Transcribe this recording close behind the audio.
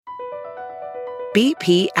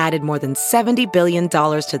BP added more than $70 billion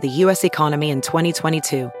to the U.S. economy in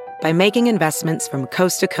 2022 by making investments from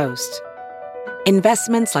coast to coast.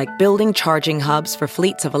 Investments like building charging hubs for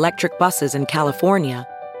fleets of electric buses in California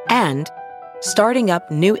and starting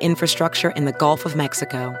up new infrastructure in the Gulf of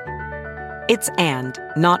Mexico. It's and,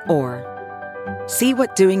 not or. See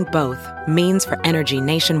what doing both means for energy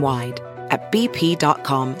nationwide at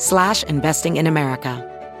bp.com/investing in America.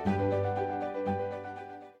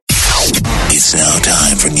 It's now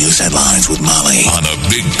time for news headlines with Molly on a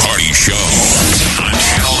Big Party Show on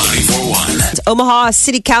Channel 941. Omaha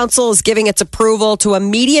City Council is giving its approval to a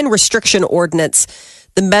median restriction ordinance.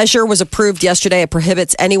 The measure was approved yesterday. It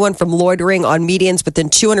prohibits anyone from loitering on medians within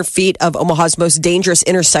 200 feet of Omaha's most dangerous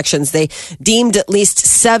intersections. They deemed at least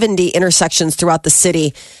 70 intersections throughout the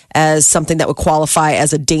city as something that would qualify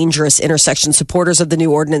as a dangerous intersection. Supporters of the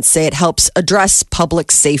new ordinance say it helps address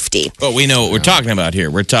public safety. Well, we know what we're talking about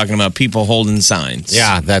here. We're talking about people holding signs.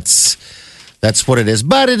 Yeah, that's what it is.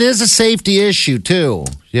 But it is a safety issue, too.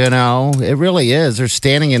 You know, it really is. They're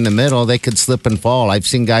standing in the middle. They could slip and fall. I've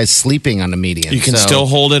seen guys sleeping on the median. You can still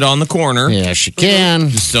hold it on the corner. Yes, you can.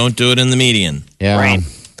 Just don't do it in the median. Yeah. Right.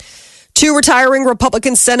 2 retiring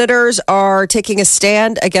Republican senators are taking a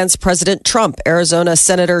stand against President Trump. Arizona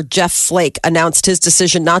Senator Jeff Flake announced his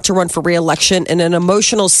decision not to run for re-election in an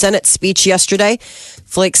emotional Senate speech yesterday.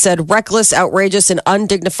 Flake said reckless, outrageous, and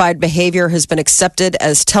undignified behavior has been accepted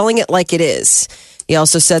as telling it like it is. He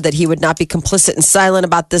also said that he would not be complicit and silent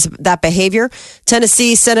about that behavior.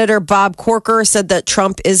 Tennessee Senator Bob Corker said that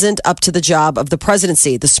Trump isn't up to the job of the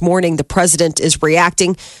presidency. This morning, the president is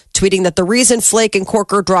reacting, tweeting that the reason Flake and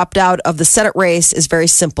Corker dropped out of the Senate race is very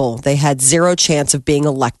simple. They had zero chance of being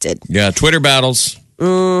elected. Yeah, Twitter battles.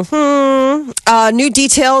 New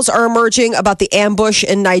details are emerging about the ambush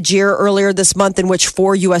in Niger earlier this month in which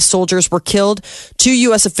 4 U.S. soldiers were killed. 2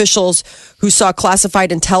 U.S. officials who saw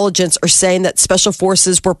classified intelligence are saying that special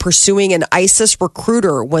forces were pursuing an ISIS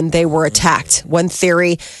recruiter when they were attacked. One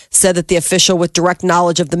theory said that the official with direct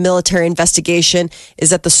knowledge of the military investigation is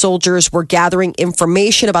that the soldiers were gathering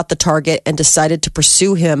information about the target and decided to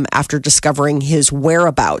pursue him after discovering his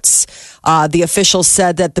whereabouts. The official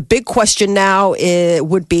said that the big question now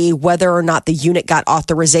would be whether or not the unit got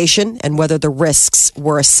authorization and whether the risks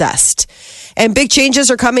were assessed. And big changes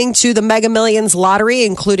are coming to the Mega Millions lottery,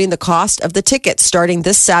 including the cost of the tickets. Starting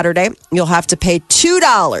this Saturday, you'll have to pay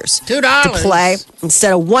 $2 to play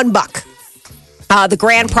instead of $1. The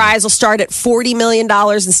grand prize will start at $40 million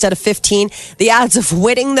instead of $15. The odds of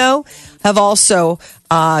winning, though, have also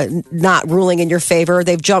not ruling in your favor.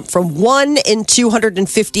 They've jumped from 1 in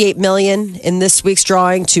 258 million in this week's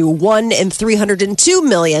drawing to 1 in 302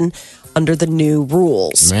 million under the new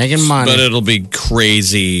rules. Making money. But it'll be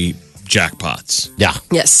crazy jackpots. Yeah.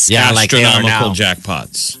 Yes. Yeah, like they are astronomical now.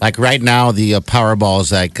 jackpots. Like right now, the Powerball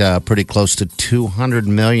is like pretty close to $200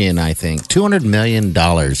 million, I think. $200 million.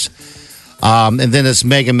 And then this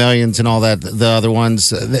Mega Millions and all that, the other ones,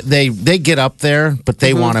 they get up there, but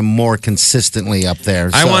they want them more consistently up there.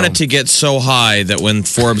 I want it to get so high that when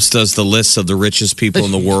Forbes does the list of the richest people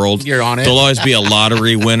in the world, You're on it. There'll always be a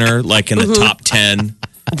lottery winner, like in the top 10.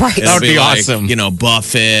 Right. It'll That would be like, awesome. You know,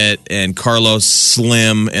 Buffett and Carlos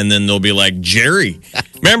Slim, and then they'll be like Jerry.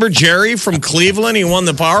 Remember Jerry from Cleveland? He won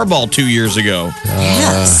the Powerball 2 years ago.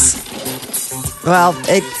 Yes. Well,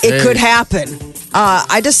 it could happen.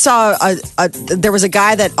 I just saw there was a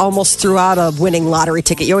guy that almost threw out a winning lottery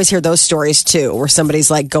ticket. You always hear those stories too, where somebody's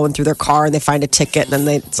like going through their car and they find a ticket and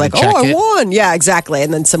then it's like, check I it. won. Yeah, exactly.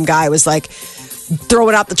 And then some guy was like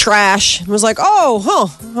throwing out the trash and was like, I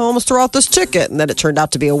almost threw out this ticket. And then it turned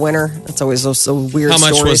out to be a winner. That's always those weird How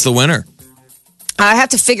much stories. was the winner? I have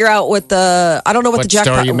to figure out I don't know what the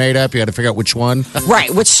jackpot. story you made up? You got to figure out which one.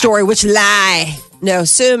 Right, which story, which lie. No,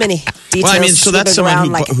 so many details. Well, I mean, so that's swimming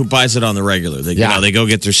someone around who buys it on the regular. They, Yeah. You know, they go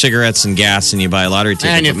get their cigarettes and gas, and you buy a lottery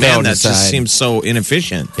ticket. And you But man, throw it that just aside. seems so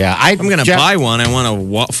inefficient. Yeah, I'm going to Jeff- buy one. I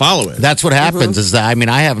want to follow it. That's what happens is that, I mean,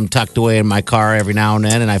 I have them tucked away in my car every now and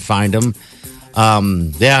then, and I find them.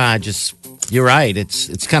 You're right.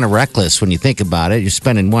 It's kind of reckless when you think about it. You're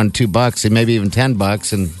spending $1-2 and maybe even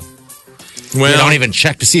 $10, and well, you don't even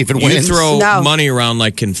check to see if it you wins. throw No. money around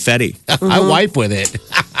like confetti. I wipe with it.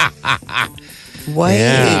 Wait,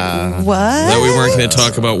 Yeah. what? That we weren't going to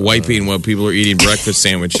talk about wiping while people are eating breakfast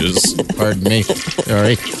sandwiches. Pardon me.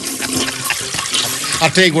 Sorry. I'll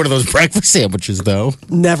take one of those breakfast sandwiches, though.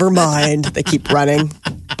 Never mind. They keep running.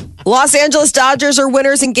 Los Angeles Dodgers are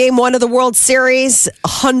winners in Game 1 of the World Series.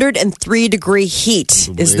 103-degree heat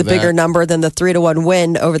is the bigger number than the 3-1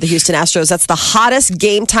 win over the Houston Astros. That's the hottest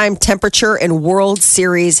game time temperature in World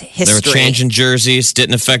Series history. They were changing jerseys.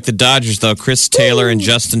 Didn't affect the Dodgers, though. Chris Taylor and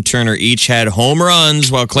Justin Turner each had home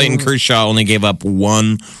runs, while Clayton Kershaw only gave up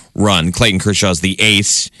one run. Clayton Kershaw's the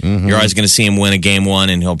ace. You're always going to see him win a Game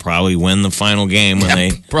 1, and he'll probably win the final game when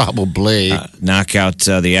they probably knock out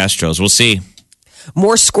the Astros. We'll see.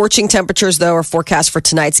 More scorching temperatures, though, are forecast for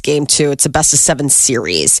tonight's Game 2. It's a best-of-7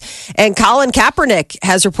 series. And Colin Kaepernick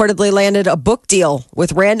has reportedly landed a book deal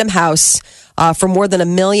with Random House for more than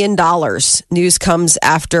 $1 million. News comes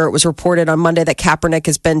after it was reported on Monday that Kaepernick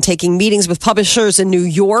has been taking meetings with publishers in New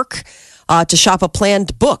York to shop a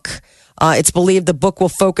planned book. It's believed the book will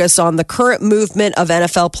focus on the current movement of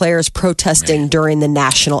NFL players protesting during the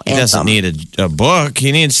national anthem. He doesn't need a book.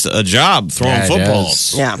 He needs a job throwing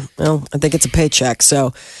footballs. Yeah, well, I think it's a paycheck.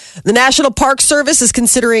 So the National Park Service is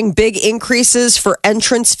considering big increases for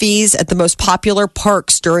entrance fees at the most popular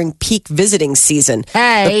parks during peak visiting season.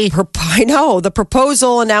 Hey. I know. The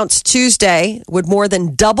proposal announced Tuesday would more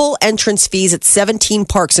than double entrance fees at 17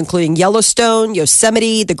 parks, including Yellowstone,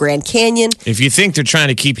 Yosemite, the Grand Canyon. If you think they're trying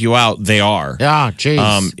to keep you out, they are. Yeah,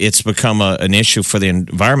 jeez. It's become an issue for the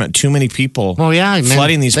environment. Too many people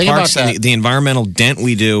flooding these Think parks about and the environmental dent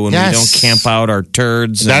we do when we don't camp out our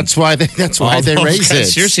turds. That's why they raise it.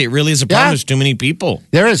 Seriously, it really is a problem. There's too many people.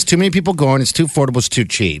 There is too many people going. It's too affordable. It's too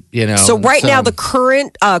cheap. So now the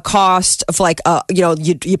current cost of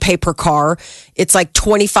you pay per car, it's like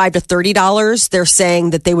 $25 to $30. They're saying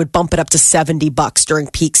that they would bump it up to $70 during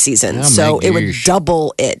peak season. So it would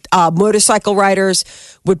double it. Motorcycle riders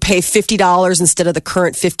would pay $50 instead of the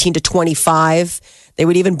current $15 to $25. They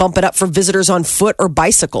would even bump it up for visitors on foot or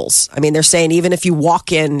bicycles. I mean, they're saying even if you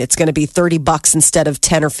walk in, it's going to be $30 instead of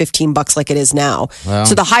 $10 or $15 like it is now. Wow.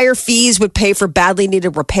 So the higher fees would pay for badly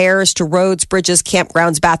needed repairs to roads, bridges,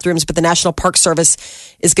 campgrounds, bathrooms. But the National Park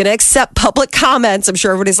Service is going to accept public comments. I'm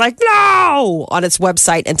sure everybody's like, no, on its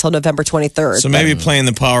website until November 23rd. So maybe playing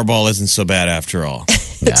the Powerball isn't so bad after all.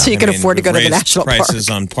 So you can afford to go to the national park. Prices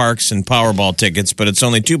on parks and Powerball tickets, but it's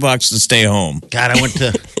only $2 to stay home. God, I went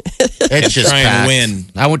to. It's just trying packed. to win.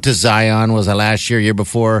 I went to Zion. Was it last year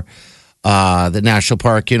before? The national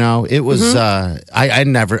park. It was.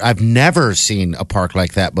 I've never seen a park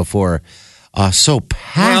like that before. So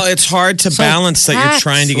packed. Well, it's hard to balance that you're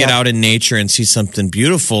trying to get out in nature and see something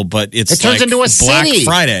beautiful, but it turns like into a Black city.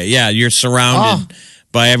 Friday. Yeah, you're surrounded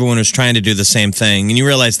by everyone who's trying to do the same thing, and you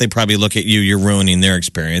realize they probably look at you. You're ruining their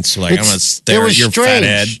experience. So like, I'm going to stare at your fat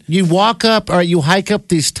head. You walk up or you hike up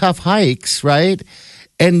these tough hikes, right?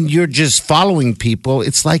 And you're just following people.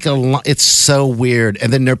 It's like it's so weird.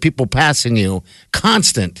 And then there are people passing you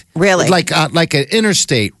constant. Really? Like an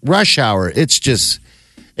interstate rush hour. It's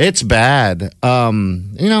bad.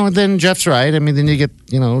 And then Jeff's right. I mean, then you get,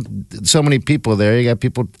 so many people there. You got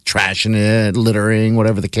people trashing it, littering,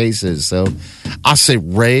 whatever the case is. So I'll say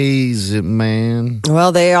raise it, man.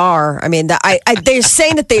 Well, they are. I mean, they're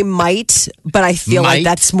saying that they might, but I feel like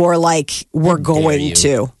that's more like we're going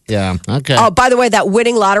to. Yeah. Okay. Oh, by the way, that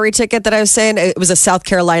winning lottery ticket that I was saying, it was a South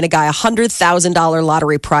Carolina guy, $100,000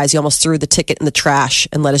 lottery prize. He almost threw the ticket in the trash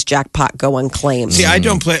and let his jackpot go unclaimed. See, I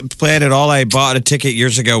don't play it at all. I bought a ticket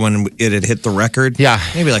years ago when it had hit the record. Yeah.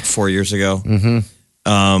 Maybe like 4 years ago. Mm-hmm.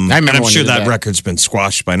 I'm sure that record's been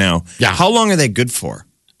squashed by now. Yeah. How long are they good for?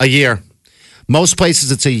 A year. Most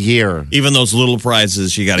places, it's a year. Even those little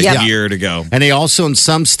prizes, you got a year to go. And they also, in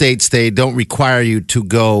some states, they don't require you to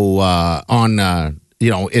go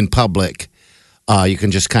in public. You can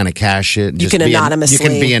just kind of cash it. You can anonymously. You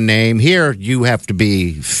can be a name. Here, you have to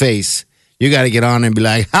be face. You got to get on and be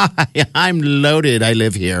like, hi, I'm loaded. I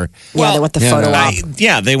live here. Well, they want the photo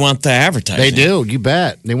op. They want the advertising. They do. You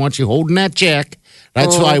bet. They want you holding that check.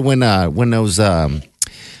 That's why when those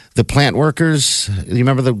the plant workers, you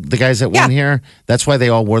remember the guys that went here? That's why they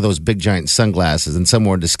all wore those big giant sunglasses and some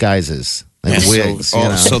wore disguises. And wigs.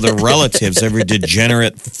 So the relatives, every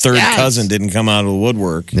degenerate third cousin didn't come out of the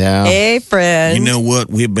woodwork. Yeah. Hey, friend. You know what?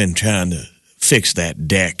 We've been trying to fix that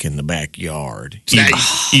deck in the backyard.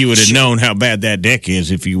 You would have known how bad that deck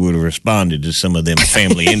is if you would have responded to some of them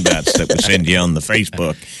family invites that we send you on the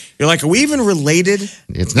Facebook. You're like, are we even related?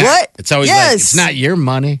 It's not. What? It's always like, it's not your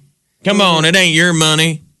money. Come on, it ain't your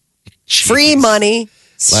money. Free money.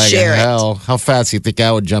 Like Share hell. How fast do you think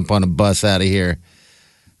I would jump on a bus out of here?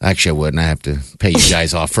 Actually, I wouldn't. I have to pay you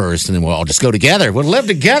guys off first, and then we'll all just go together. We'll live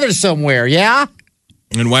together somewhere, yeah?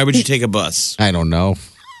 And why would you take a bus? I don't know.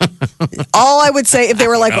 All I would say if they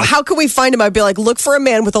were like, well, how can we find him? I'd be like, look for a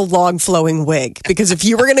man with a long flowing wig. Because if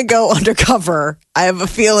you were going to go undercover, I have a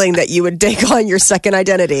feeling that you would take on your second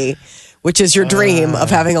identity, which is your dream of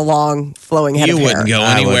having a long flowing head of hair. You wouldn't go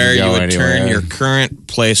anywhere. You would turn your current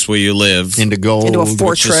place where you live into gold. Into a which is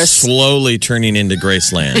fortress. slowly turning into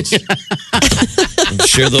Graceland. I'm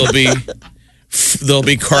sure there'll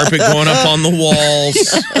be carpet going up on the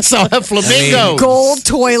walls. So a flamingo. Gold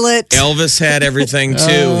toilet. Elvis had everything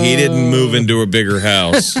too. He didn't move into a bigger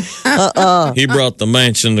house. He brought the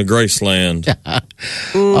mansion to Graceland.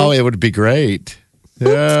 Oh, it would be great.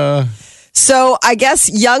 Yeah. So I guess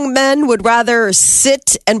young men would rather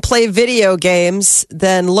sit and play video games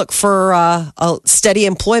than look for a steady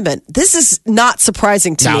employment. This is not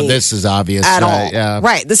surprising to me. Now, this is obvious. At all. Yeah.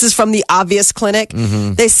 Right. This is from the Obvious Clinic.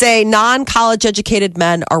 They say non-college educated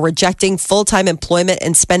men are rejecting full-time employment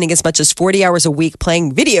and spending as much as 40 hours a week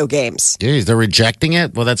playing video games. Jeez, they're rejecting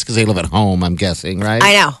it? Well, that's because they live at home, I'm guessing, right?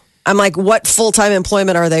 I know. I'm like, what full-time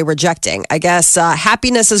employment are they rejecting? I guess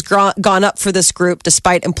happiness has gone up for this group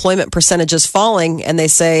despite employment percentages falling. And they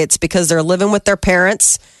say it's because they're living with their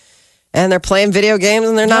parents and they're playing video games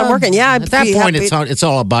and they're not working. Yeah, at that point, it's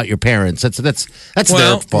all about your parents. That's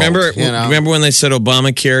their fault. Remember when they said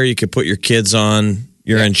Obamacare, you could put your kids on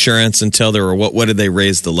your insurance until they were, what did they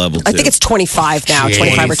raise the level to? I think it's 25 now,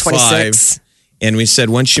 25 or 26. And we said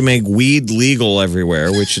once you make weed legal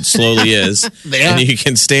everywhere, which it slowly is, and you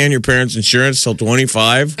can stay on your parents' insurance till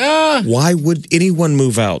 25, why would anyone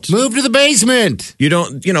move out? Move to the basement. You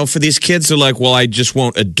don't, for these kids, they're like, well, I just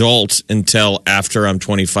won't adult until after I'm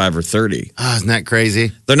 25 or 30. Isn't that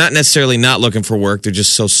crazy? They're not necessarily not looking for work. They're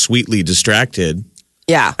just so sweetly distracted.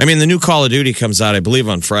 Yeah. I mean, the new Call of Duty comes out, I believe,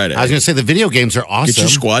 on Friday. I was going to say the video games are awesome. Get your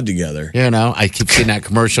squad together. I keep seeing that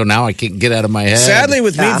commercial now. I can't get out of my head. Sadly,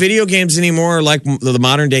 with me, video games anymore are like the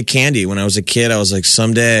modern day candy. When I was a kid, I was like,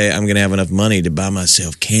 someday I'm going to have enough money to buy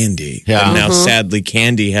myself candy. Yeah. And now, sadly,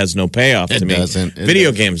 candy has no payoff to me. Doesn't.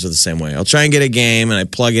 Video games are the same way. I'll try and get a game and I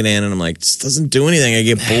plug it in and I'm like, this doesn't do anything. I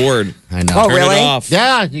get bored. I know. Oh, Turn really? it off.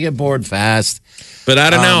 Yeah, you get bored fast. But I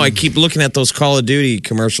don't know. I keep looking at those Call of Duty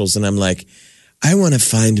commercials and I'm like, I want to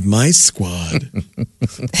find my squad.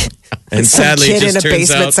 And sadly, kid it just in a turns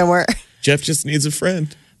basement out somewhere. Jeff just needs a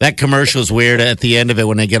friend. That commercial is weird. At the end of it,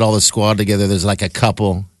 when they get all the squad together, there's like a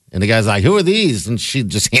couple. And the guy's like, who are these? And she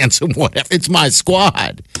just hands him whatever. It's my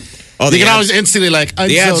squad. Oh, you can always instantly like,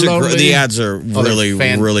 the ads are really,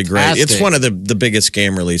 really great. It's one of the biggest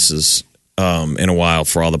game releases in a while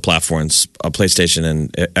for all the platforms, PlayStation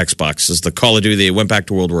and Xbox. Is the Call of Duty? They went back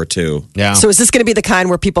to World War II. Yeah. So is this going to be the kind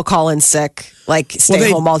where people call in sick, like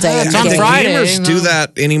stay home all day? it's on game? Friday. Gamers do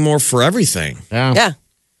that anymore for everything. Yeah.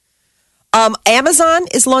 Amazon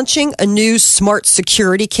is launching a new smart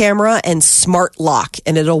security camera and smart lock,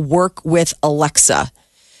 and it'll work with Alexa.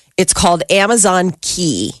 It's called Amazon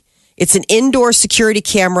Key. It's an indoor security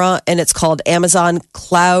camera, and it's called Amazon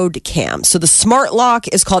Cloud Cam. So the smart lock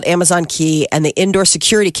is called Amazon Key, and the indoor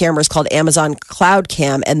security camera is called Amazon Cloud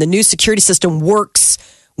Cam. And the new security system works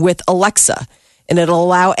with Alexa, and it'll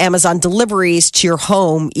allow Amazon deliveries to your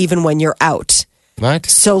home even when you're out. What?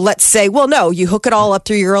 So let's say, well, no, you hook it all up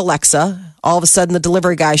through your Alexa. All of a sudden, the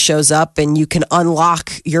delivery guy shows up, and you can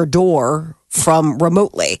unlock your door from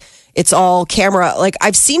remotely. It's all camera. Like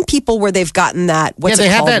I've seen people where they've gotten that. What's it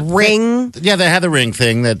called? Ring. They have the ring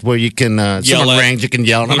thing where you can someone rings, you can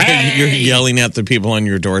yell. You're yelling at the people on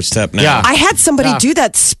your doorstep now. Yeah. I had somebody do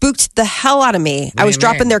that. Spooked the hell out of me. I was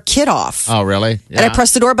dropping their kid off. Oh, really? Yeah. And I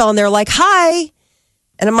pressed the doorbell, and they're like, "Hi."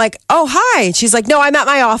 And I'm like, "Oh, hi." And she's like, "No, I'm at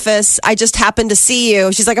my office. I just happened to see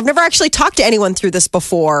you." She's like, "I've never actually talked to anyone through this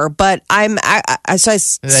before, but so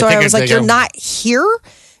I was like, "You're not here?"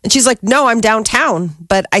 And she's like, "No, I'm downtown,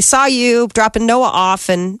 but I saw you dropping Noah off,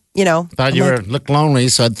 and thought you looked lonely,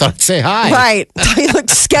 so I thought I'd say hi." Right. Thought you looked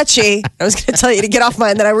sketchy. I was going to tell you to get off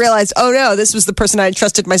mine. Then I realized, oh no, this was the person I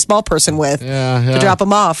trusted my small person with to drop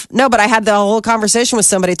him off. No, but I had the whole conversation with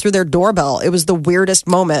somebody through their doorbell. It was the weirdest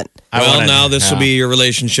moment. Well, now this will be your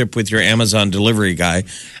relationship with your Amazon delivery guy,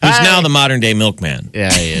 who's now the modern day milkman.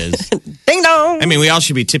 Yeah, he is. Ding dong. I mean, we all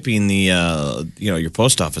should be tipping the, your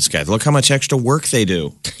post office guy. Look how much extra work they do.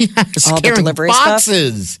 All the Carrying delivery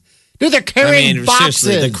boxes. Dude, they're carrying boxes.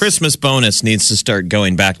 Seriously, the Christmas bonus needs to start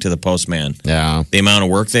going back to the postman. Yeah. The amount of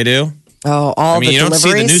work they do. Oh, all the you don't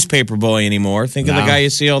deliveries? see the newspaper boy anymore. Think of the guy you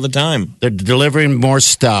see all the time. They're delivering more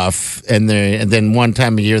stuff, and then one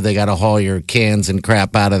time a year they got to haul your cans and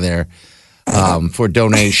crap out of there for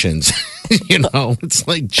donations. It's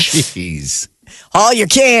like, jeez. All your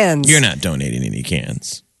cans. You're not donating any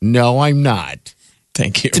cans. No, I'm not.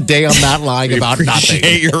 Thank you. Today I'm not lying about nothing.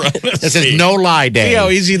 Appreciate your honesty. This is no lie day. See how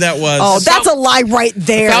easy that was. Oh, that's a lie right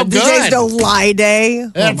there. It felt This good. is no lie day.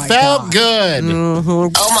 It felt good.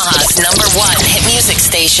 Omaha's #1 hit music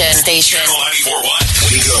station. Channel 94.1.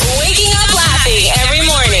 We go. Waking up laughing every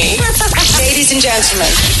morning. Ladies and gentlemen,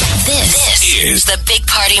 This is the Big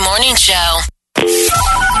Party Morning Show.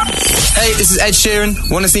 Hey, this is Ed Sheeran.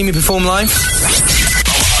 Want to see me perform live?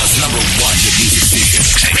 Omaha's #1 hit music station.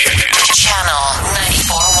 Channel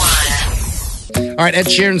 94.1. All right, Ed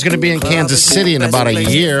Sheeran's going to be in Kansas City in about a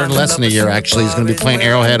year, less than a year, actually. He's going to be playing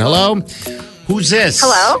Arrowhead. Hello? Who's this?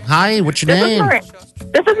 Hello. Hi, what's your name?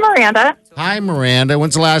 This is Miranda. Hi, Miranda.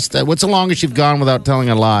 What's the longest you've gone without telling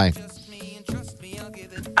a lie?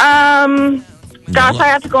 Gosh, I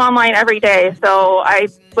have to go online every day, so I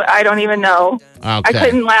don't even know. Okay. I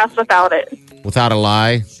couldn't last without it. Without a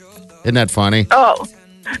lie? Isn't that funny? Oh,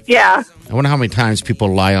 yeah. I wonder how many times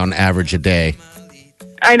people lie on average a day.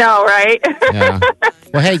 I know, right? Yeah.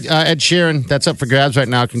 Well, hey, Ed Sheeran, that's up for grabs right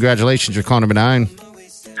now. Congratulations. You're calling number 9.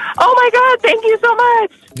 Oh, my God. Thank you so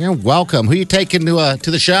much. You're welcome. Who are you taking to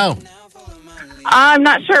the show? I'm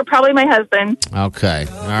not sure. Probably my husband. Okay.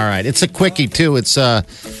 All right. It's a quickie, too. It's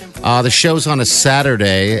the show's on a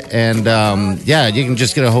Saturday. And, yeah, you can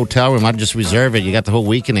just get a hotel room. I'd just reserve it. You got the whole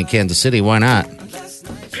weekend in Kansas City. Why not?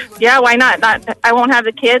 Yeah, why not? I won't have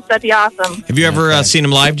the kids. That'd be awesome. Have you ever seen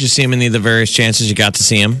him live? Did you see him in any of the various chances you got to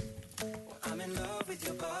see him?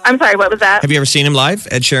 I'm sorry, what was that? Have you ever seen him live,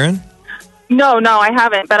 Ed Sheeran? No, I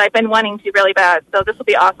haven't, but I've been wanting to really bad, so this will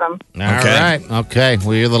be awesome. All right. Okay.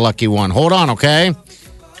 Well, you're the lucky one. Hold on, okay?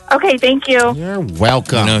 Okay, thank you. You're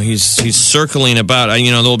welcome. You know, he's circling about.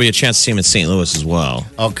 There'll be a chance to see him in St. Louis as well.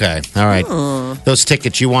 Okay. All right. Those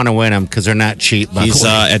tickets, you want to win them because they're not cheap. By He's the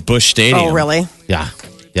way. at Busch Stadium. Oh, really? Yeah.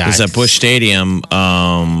 He's at Busch Stadium.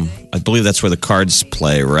 I believe that's where the Cards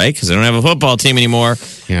play, right? Because they don't have a football team anymore.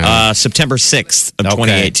 Yeah. September 6th of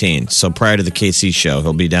 2018. So prior to the KC show,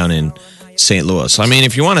 he'll be down in St. Louis. I mean,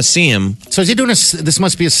 if you want to see him. So is he doing this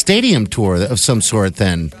must be a stadium tour of some sort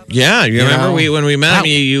then? Yeah. You remember when we met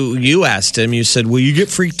him, Wow. you asked him, you said, will you get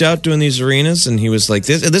freaked out doing these arenas? And he was like,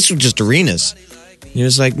 this was just arenas. He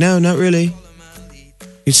was like, no, not really.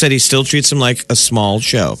 He said he still treats them like a small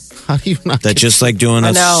show. How do you not? That just like doing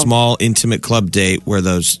a know. small, intimate club date where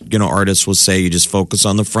those, artists will say you just focus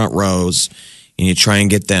on the front rows and you try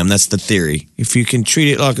and get them. That's the theory. If you can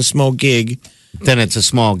treat it like a small gig. Then it's a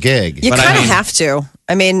small gig. You But kind I of mean- have to.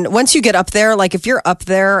 I mean, once you get up there, like if you're up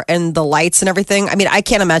there and the lights and everything, I mean, I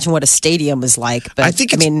can't imagine what a stadium is like. But I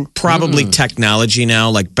think it's probably technology now.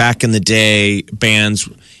 Like back in the day, bands,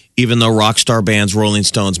 even though rock star bands, Rolling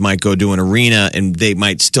Stones might go to an arena and they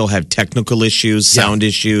might still have technical issues, sound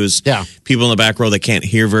issues. Yeah. People in the back row that can't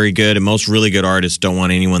hear very good. And most really good artists don't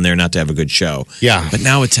want anyone there not to have a good show. Yeah. But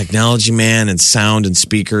now with technology, man, and sound and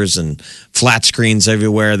speakers and flat screens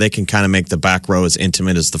everywhere, they can kind of make the back row as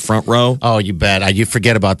intimate as the front row. Oh, you bet. You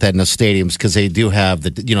forget about that in the stadiums because they do have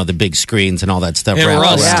the big screens and all that stuff. And we're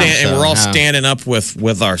all, wrapped around, and we're all so, yeah. standing up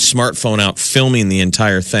with our smartphone out filming the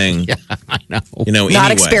entire thing. Yeah, I know. not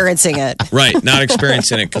anyway. experiencing it. Right, not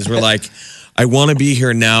experiencing it because we're like, I want to be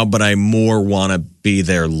here now, but I more want to be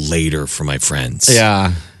there later for my friends.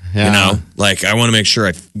 Yeah. Like I want to make sure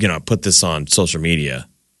I put this on social media.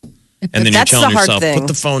 And then That's you're telling the hard yourself, thing. put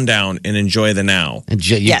the phone down and enjoy the now.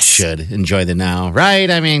 You Yes. should enjoy the now, right?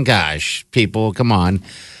 I mean, gosh, people, come on.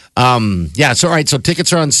 Yeah, so all right, so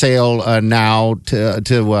tickets are on sale now to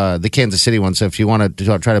the Kansas City one. So if you want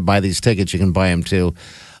to try to buy these tickets, you can buy them too.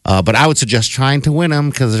 But I would suggest trying to win them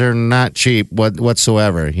because they're not cheap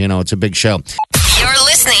whatsoever. It's a big show. You're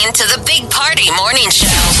listening to the Big Party Morning Show.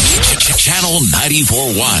 Channel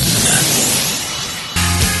 94.1.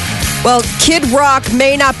 Well, Kid Rock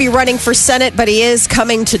may not be running for Senate, but he is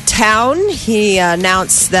coming to town. He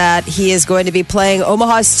announced that he is going to be playing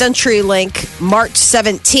Omaha's CenturyLink March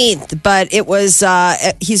 17th. But it was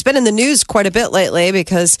he's been in the news quite a bit lately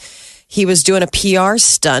because he was doing a PR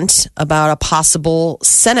stunt about a possible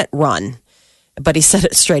Senate run. But he said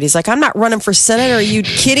it straight. He's like, I'm not running for Senate. Are you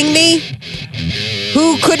kidding me?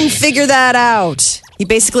 Who couldn't figure that out? He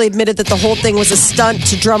basically admitted that the whole thing was a stunt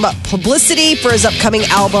to drum up publicity for his upcoming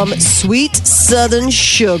album, Sweet Southern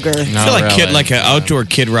Sugar. I feel like an outdoor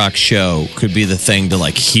Kid Rock show could be the thing to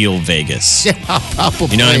like heal Vegas. Yeah, probably.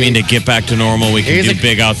 You know what I mean? To get back to normal, we can do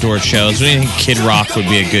big outdoor shows. What do you think Kid Rock would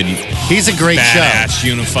be a good He's a great badass show.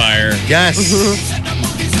 unifier? Yes.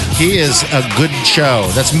 He is a good show.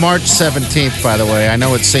 That's March 17th, by the way. I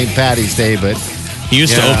know it's St. Patty's Day, but He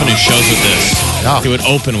used to open his shows with this. Oh. He would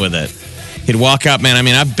open with it. He'd walk up, man. I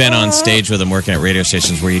mean, I've been on stage with him working at radio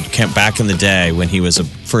stations where he'd come back in the day when he was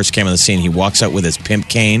first came on the scene. He walks out with his pimp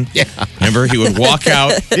cane. Yeah. Remember? He would walk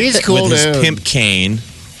out He's cool, with his dude. pimp cane,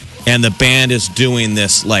 and the band is doing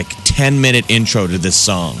this like 10-minute intro to this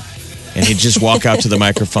song. And he'd just walk out to the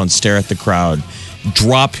microphone, stare at the crowd,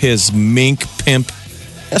 drop his mink pimp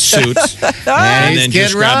suit, and then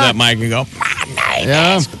just grab that mic and go,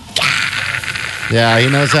 Yeah. Yeah, he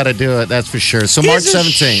knows how to do it. That's for sure. So March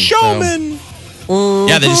 17th. Showman.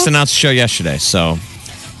 Yeah, they just announced the show yesterday. So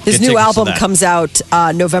His get new tickets to album that. comes out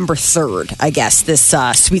November 3rd, I guess, this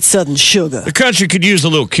Sweet Southern Sugar. The country could use a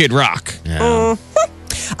little Kid Rock. Yeah.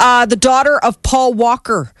 The daughter of Paul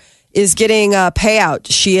Walker is getting a payout.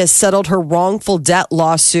 She has settled her wrongful debt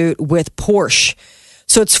lawsuit with Porsche.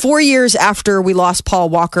 So it's 4 years after we lost Paul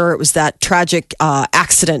Walker. It was that tragic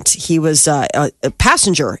accident. He was a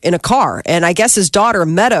passenger in a car. And I guess his daughter,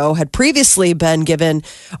 Meadow, had previously been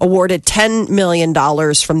awarded $10 million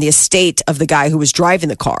from the estate of the guy who was driving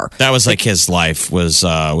the car. That was like his life was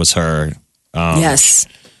her. Yes.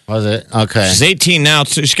 Was it? Okay. She's 18 now.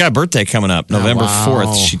 So she's got a birthday coming up, November wow.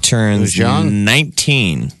 4th. She turns Who's young?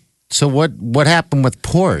 19. So what happened with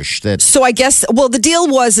Porsche? So I guess the deal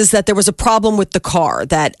is that there was a problem with the car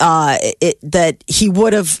that that he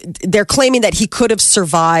would have. They're claiming that he could have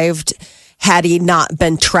survived had he not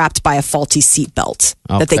been trapped by a faulty seatbelt.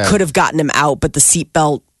 That they Okay. could have gotten him out, but the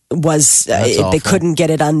seatbelt was That's they awful. couldn't get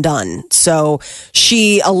it undone. So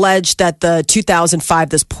she alleged that the 2005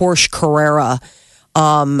 this Porsche Carrera.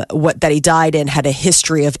 That he died in had a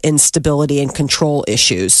history of instability and control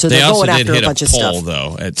issues. So They they're also going did after hit a bunch of pole, stuff.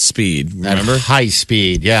 though, at speed. At Remember? high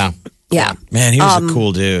speed, yeah. Yeah. Man, he was a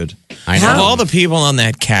cool dude. I know. Of all the people on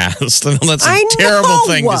that cast, I know that's a I terrible know.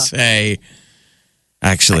 thing to say.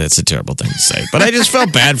 Actually, it's a terrible thing to say. But I just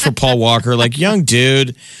felt bad for Paul Walker. Like, young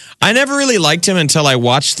dude. I never really liked him until I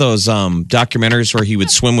watched those documentaries where he would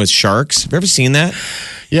swim with sharks. Have you ever seen that?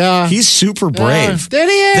 Yeah. He's super brave. There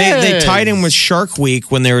he is. They tied him with Shark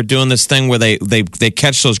Week when they were doing this thing where they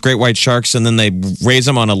catch those great white sharks and then they raise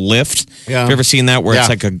them on a lift. Yeah. Have you ever seen that where it's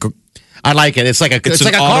Yeah. like I like it. It's like it's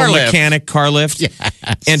like an a car auto lift. mechanic car lift? Yes.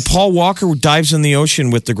 And Paul Walker dives in the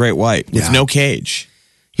ocean with the great white with Yeah. no cage.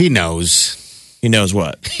 He knows. He knows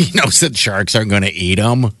what. He knows that sharks aren't going to eat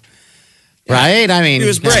him. Right? I mean, He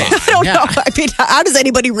was brave. come on. I don't Yeah. know. I mean, how does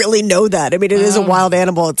anybody really know that? I mean, it is a wild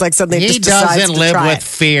animal. It's like something He just decides doesn't to live try with it.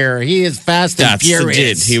 fear. He is fast and That's the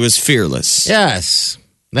furious. dude. He was fearless. Yes.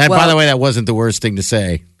 That, Well- by the way, that wasn't the worst thing to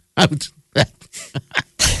say.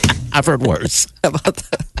 I've heard worse.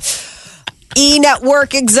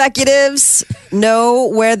 E-network executives know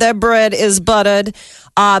where their bread is buttered.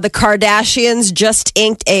 The Kardashians just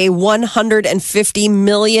inked a $150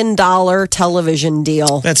 million television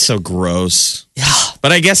deal. That's so gross. Yeah.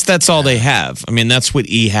 But I guess that's all they have. I mean, that's what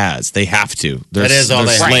E has. They have to. They're, That is all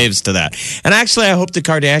they're they have. slaves to that. And actually, I hope the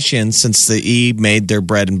Kardashians, since the E made their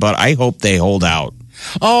bread and butter, I hope they hold out.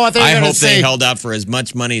 Oh, I thought you were I going hope to say. they held out for as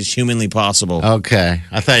much money as humanly possible. Okay.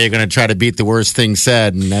 I thought you were going to try to beat the worst thing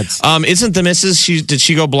said, and that's. Isn't the missus, did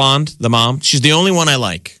she go blonde, the mom? She's the only one I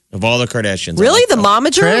like of all the Kardashians. I Really? like The her.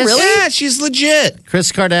 momager? Chris? Really? Yeah, she's legit.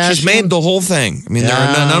 Kris Kardashian. She's made the whole thing. I mean, there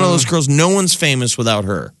are none of those girls. No one's famous without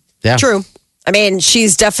her. Yeah. True. I mean,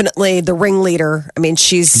 she's definitely the ringleader. I mean,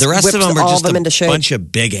 she's The rest whipped of them are all just of them a into shape. bunch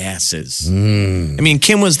of big asses. I mean,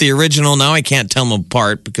 Kim was the original. Now I can't tell them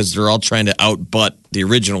apart because they're all trying to outbutt the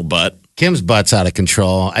original butt. Kim's butt's out of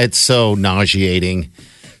control. It's so nauseating.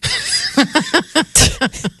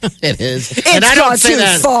 It is. It's gone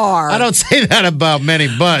too far. I don't say that about many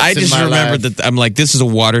butts. I just in my remembered life. that I'm like, this is a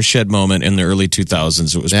watershed moment in the early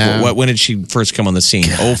 2000s. It was Yeah. when did she first come on the scene?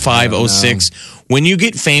 05, 06. When you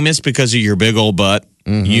get famous because of your big old butt,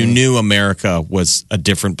 you knew America was a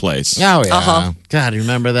different place. Oh yeah. God, you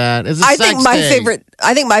remember that? It's a I sex think my thing.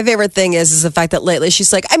 favorite thing is the fact that lately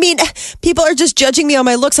she's like, I mean, people are just judging me on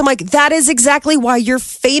my looks. I'm like, that is exactly why you're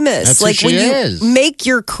famous. That's who like she when is. you make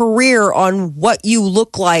your career on what you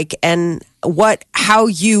look like and how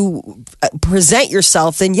you present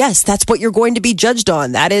yourself, then yes, that's what you're going to be judged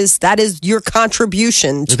on. That is your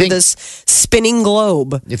contribution to think- this spinning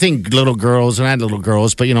globe. You think little girls, and not little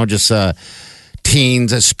girls, but just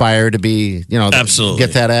teens aspire to be, Absolutely.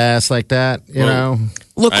 get that ass like that, you know?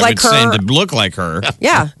 Look I like would say her. to look like her.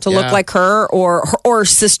 Yeah, to look Yeah. like her or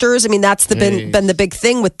sisters. I mean, that's been the big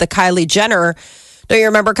thing with the Kylie Jenner. Don't you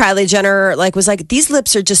remember Kylie Jenner was like, these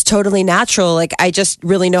lips are just totally natural. Like, I just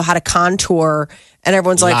really know how to contour. And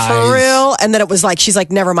everyone's like, for Lies. real? And then it was like, she's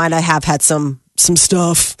like, never mind, I have had some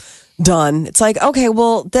stuff done. It's like, okay,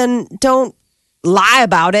 well, then don't lie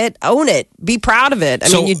about it. Own it. Be proud of it. I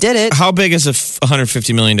mean, you did it. How big is a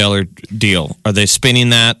 $150 million deal? Are they spinning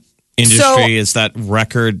that industry? Is that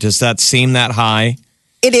record? Does that seem that high?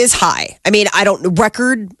 It is high. I mean, I don't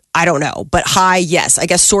know, but high, yes. I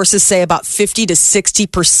guess sources say about 50 to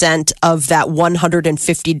 60% of that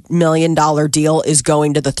 $150 million deal is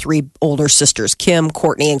going to the three older sisters, Kim,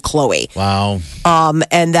 Courtney, and Khloe. Wow.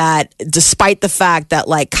 And that despite the fact that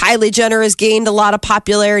like Kylie Jenner has gained a lot of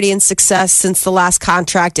popularity and success since the last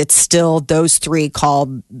contract, it's still those three are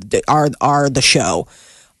the show.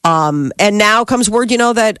 And now comes word,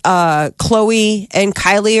 that Khloe and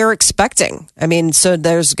Kylie are expecting. I mean, so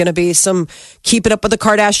there's going to be some keeping up with the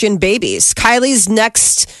Kardashian babies. Kylie's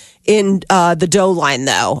next in the dough line,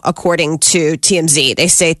 though, according to TMZ. They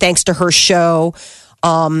say thanks to her show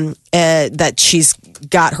that she's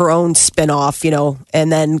got her own spinoff,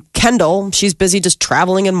 and then Kendall, she's busy just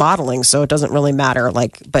traveling and modeling, so it doesn't really matter.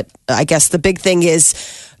 But I guess the big thing is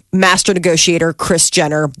master negotiator Kris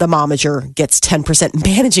Jenner, the momager, gets 10%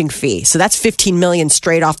 managing fee. So that's $15 million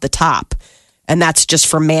straight off the top. And that's just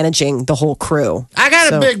for managing the whole crew. I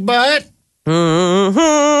got a big butt.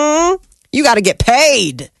 Mm-hmm. You got to get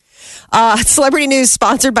paid. Celebrity news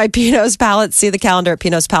sponsored by Pino's Palette. See the calendar at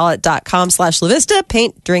pinospalette.com/LaVista.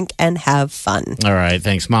 Paint, drink, and have fun. All right.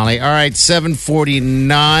 Thanks, Molly. All right.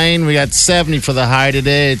 7:49. We got 70 for the high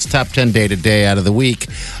today. It's top 10 day today out of the week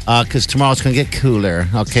because tomorrow's going to get cooler.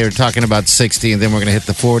 Okay. We're talking about 60, and then we're going to hit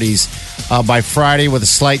the 40s by Friday with a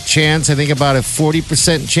slight chance. I think about a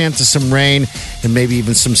 40% chance of some rain and maybe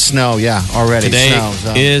even some snow. Yeah, already. Today snow,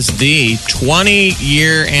 so. is the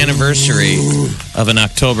 20-year anniversary of an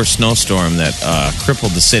October snowstorm that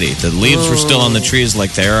crippled the city. The leaves were still on the trees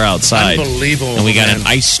like they are outside. Unbelievable. And we got an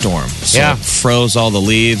ice storm. So it froze all the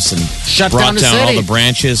leaves and brought down all the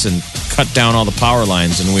branches and cut down all the power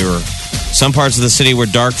lines. And some parts of the city were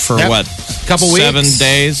dark for couple 7 weeks.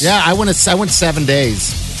 days? Yeah, I went 7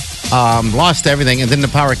 days. Lost everything. And then the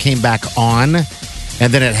power came back on.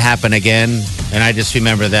 And then it happened again. And I just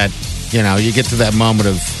remember that, you get to that moment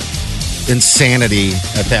of insanity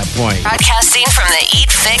at that point. Broadcasting from the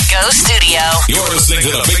Eat Fit Go studio. You're listening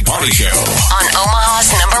to the Big Party Show on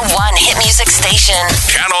Omaha's #1 hit music station.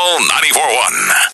 Channel 94.1.